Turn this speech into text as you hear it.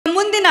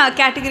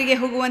ಕ್ಯಾಟಗರಿಗೆ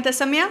ಹೋಗುವಂಥ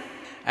ಸಮಯ.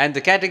 And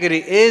the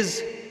category is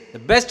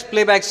the best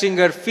playback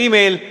singer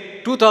female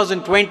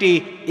 2020.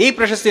 ಈ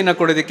ಪ್ರಶಸ್ತಿಯನ್ನು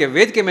ಕೊಡೋದಕ್ಕೆ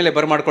ವೇದಿಕೆ ಮೇಲೆ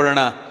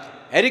ಬರಮಾಡ್ಕೊಳ್ಳೋಣ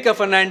areca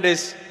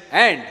Fernandes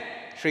and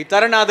Shri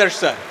Taran Adarsh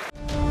sir.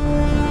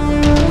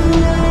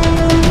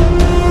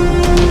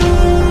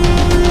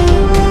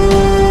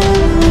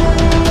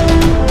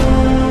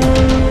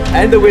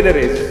 And the winner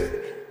is,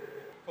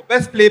 for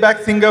best playback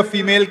singer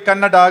female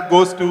Kannada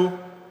goes to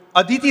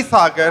Aditi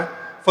Sagar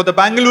for the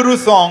Bangalore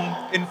song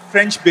in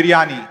French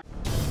Biriyanni.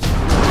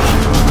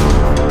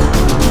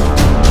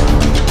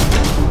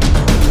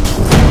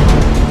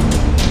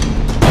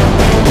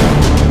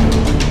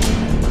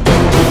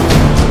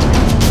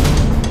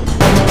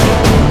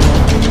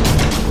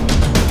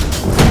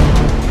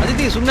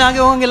 Aditi, ಸುಮ್ಮನೆ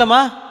ಹಾಗೆ ಹೋಗಂಗಿಲ್ಲಮ್ಮ,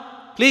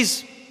 please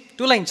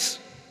 2 lines.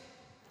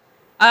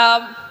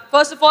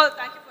 First of all,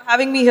 thank you for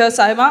having me here,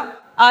 SIIMA.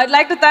 I'd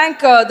like to thank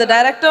the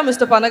director,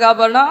 Mr.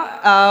 Panagabarna,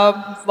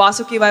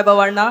 Vasuki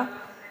Vaibhavarna,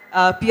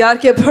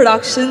 PRK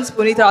Productions,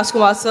 Puneet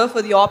Rajkumar sir,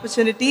 for the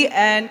opportunity,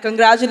 and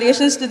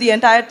congratulations to the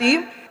entire team.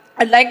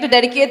 I'd like to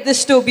dedicate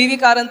this to B.V.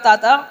 Karan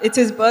Tata. It's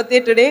his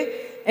birthday today,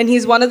 and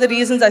he's one of the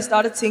reasons I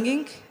started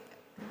singing.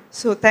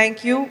 So thank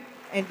you,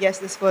 and yes,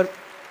 this for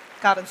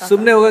Karan Tata.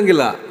 ಸುಮ್ಮನೆ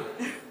ಹೋಗಂಗಿಲ್ಲ.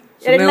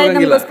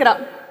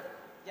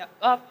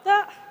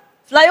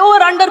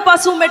 Flyover under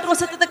pass metro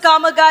ಸತತ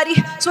ಕಾಮಗಾರಿ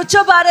ಸ್ವಚ್ಛ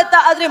ಭಾರತ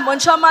ಆದ್ರೆ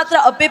ಮನುಷ್ಯ ಮಾತ್ರ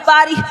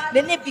ಅಬ್ಬೆಪಾರಿ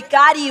ನೆನ್ನೆ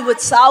ಬಿಕಾರಿ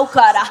ಇವತ್ತು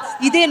ಸಾವುಕಾರ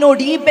ಇದೇ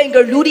ನೋಡಿ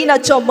ಬೆಂಗಳೂರಿನ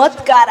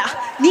ಚಮತ್ಕಾರ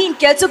ನೀನ್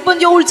ಕೆಲ್ಸಕ್ಕೆ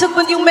ಬಂದ್ಯೋ ಉಳ್ಸಕ್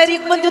ಬಂದ್ಯೋ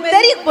ಮೆರಿಯಕ್ ಬಂದ್ಯೋ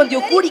ತೆರಿಯಕ್ ಬಂದ್ಯೋ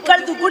ಕೂಡಿ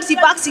ಕಳೆದು ಗುಡ್ಸಿ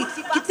ಬಾಕ್ಸಿ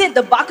ಕಿತ್ತೆಂದ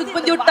ಬಾಕಕ್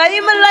ಬಂದ್ಯೋ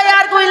ಟೈಮ್ ಎಲ್ಲ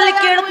ಯಾರಿಗೂ ಇಲ್ಲ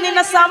ಕೇಳಕ್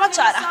ನಿನ್ನ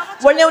ಸಮಾಚಾರ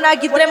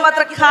ಒಳ್ಳೆಯವನಾಗಿದ್ರೆ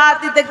ಮಾತ್ರ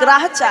ಖಾತಿದ್ದೆ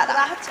ಗ್ರಹಚಾರ.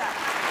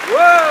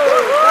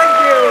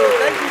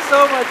 Thank you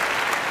so much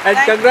and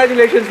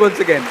congratulations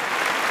once again.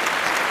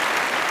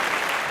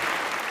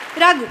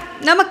 Raghu,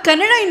 ನಮ್ಮ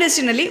ಕನ್ನಡ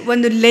ಇಂಡಸ್ಟ್ರಿನಲ್ಲಿ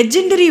ಒಂದು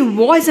ಲೆಜೆಂಡರಿ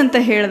ವಾಯ್ಸ್ ಅಂತ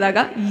ಹೇಳಿದಾಗ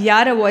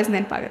ಯಾರ ವಾಯ್ಸ್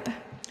ನೆನಪಾಗುತ್ತೆ?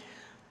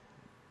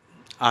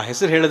 ಆ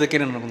ಹೆಸರು ಹೇಳೋದಕ್ಕೆ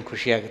ನನಗೊಂದು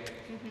ಖುಷಿಯಾಗುತ್ತೆ.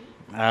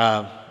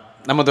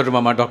 ನಮ್ಮ ದೊಡ್ಡ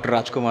ಮಾಮ ಡಾಕ್ಟರ್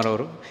ರಾಜ್ಕುಮಾರ್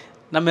ಅವರು,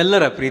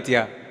 ನಮ್ಮೆಲ್ಲರ ಪ್ರೀತಿಯ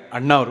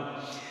ಅಣ್ಣವರು.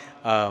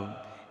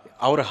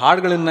 ಅವರ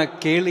ಹಾಡುಗಳನ್ನು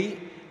ಕೇಳಿ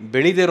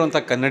ಬೆಳೀದೇ ಇರೋವಂಥ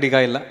ಕನ್ನಡಿಗ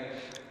ಇಲ್ಲ,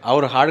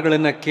 ಅವರ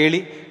ಹಾಡುಗಳನ್ನು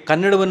ಕೇಳಿ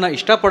ಕನ್ನಡವನ್ನು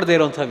ಇಷ್ಟಪಡದೇ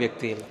ಇರೋವಂಥ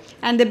ವ್ಯಕ್ತಿ ಇಲ್ಲ.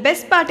 ಆ್ಯಂಡ್ ದ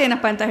ಬೆಸ್ಟ್ ಪಾರ್ಟ್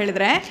ಏನಪ್ಪ ಅಂತ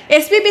ಹೇಳಿದ್ರೆ,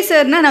 SPB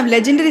ಸರ್ನ ನಾವು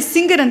ಲೆಜೆಂಡರಿ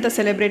ಸಿಂಗರ್ ಅಂತ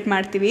ಸೆಲೆಬ್ರೇಟ್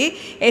ಮಾಡ್ತೀವಿ.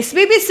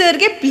 SPB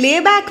ಸರ್ಗೆ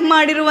ಪ್ಲೇಬ್ಯಾಕ್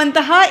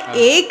ಮಾಡಿರುವಂತಹ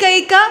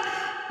ಏಕೈಕ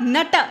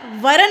ನಟ,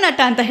 ವರನಟ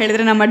ಅಂತ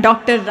ಹೇಳಿದ್ರೆ ನಮ್ಮ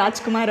ಡಾಕ್ಟರ್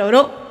ರಾಜ್ಕುಮಾರ್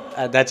ಅವರು.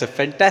 That's a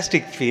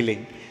fantastic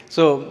feeling.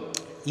 So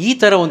ಈ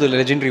ಥರ ಒಂದು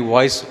ಲೆಜೆಂಡರಿ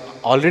ವಾಯ್ಸ್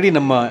ಆಲ್ರೆಡಿ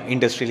ನಮ್ಮ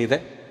ಇಂಡಸ್ಟ್ರಿಲಿದೆ.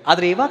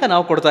 ಆದರೆ ಇವಾಗ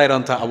ನಾವು ಕೊಡ್ತಾ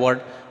ಇರೋವಂಥ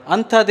ಅವಾರ್ಡ್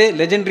ಅಂಥದ್ದೇ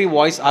ಲೆಜೆಂಡರಿ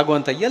ವಾಯ್ಸ್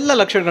ಆಗುವಂಥ ಎಲ್ಲ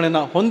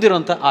ಲಕ್ಷಣಗಳನ್ನು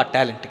ಹೊಂದಿರೋಂಥ ಆ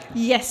ಟ್ಯಾಲೆಂಟ್ಗೆ.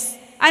 ಎಸ್,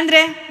 ಅಂದರೆ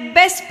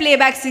best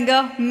playback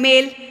singer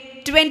mail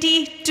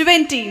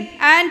 2020.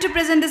 And to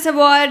present this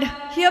award,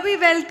 here we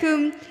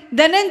welcome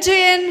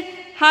Dhananjayan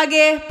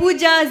hage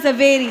Pooja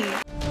Zaveri.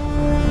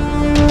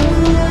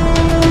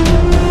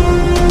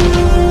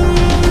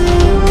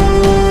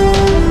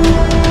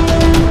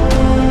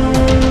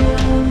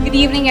 Good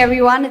evening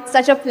everyone, it's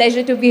such a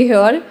pleasure to be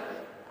here.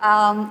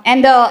 And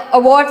the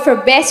award for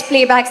Best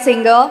Playback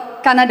Singer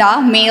Kannada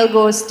male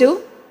goes to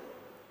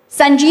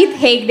Sanjith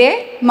Hegde,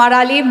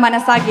 Marali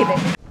Manasagide.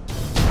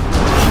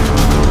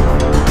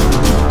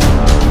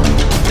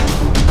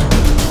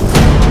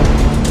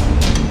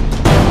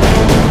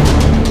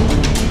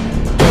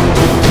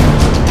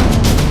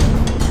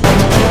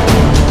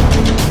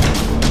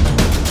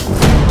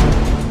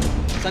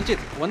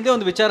 Sanchit, ಒಂದೇ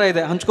ಒಂದು ವಿಚಾರ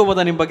ಇದೆ,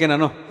 ಹಂಚ್ಕೋಬೋದಾ ನಿಮ್ಮ ಬಗ್ಗೆ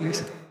ನಾನು?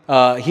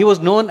 He was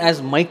known as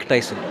mic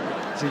Tyson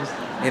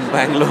in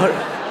Bangalore,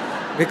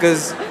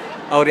 because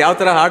ಅವ್ರು ಯಾವ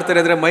ಥರ ಹಾಡ್ತಾರೆ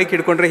ಅಂದರೆ mic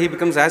ಹಿಡ್ಕೊಂಡ್ರೆ he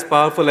becomes as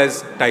powerful as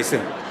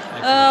Tyson.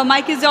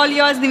 Mic is all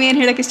yours. ನೀವೇನು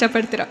ಹೇಳಕ್ಕೆ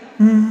ಇಷ್ಟಪಡ್ತೀರಾ?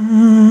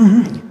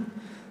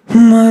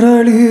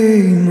 ಮರಳಿ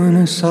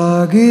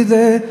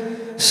ಮನಸಾಗಿದೆ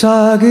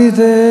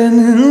ಸಾಗಿದೆ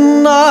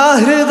ನಿನ್ನ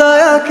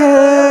ಹೃದಯಕ್ಕೆ,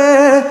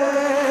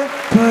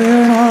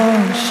 ಪಯಣ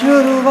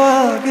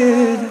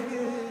ಶುರುವಾಗಿದೆ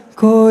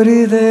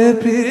ಕೋರಿದೆ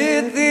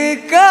ಪ್ರೀತಿ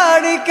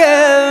ಕಾಣಿಕೆ.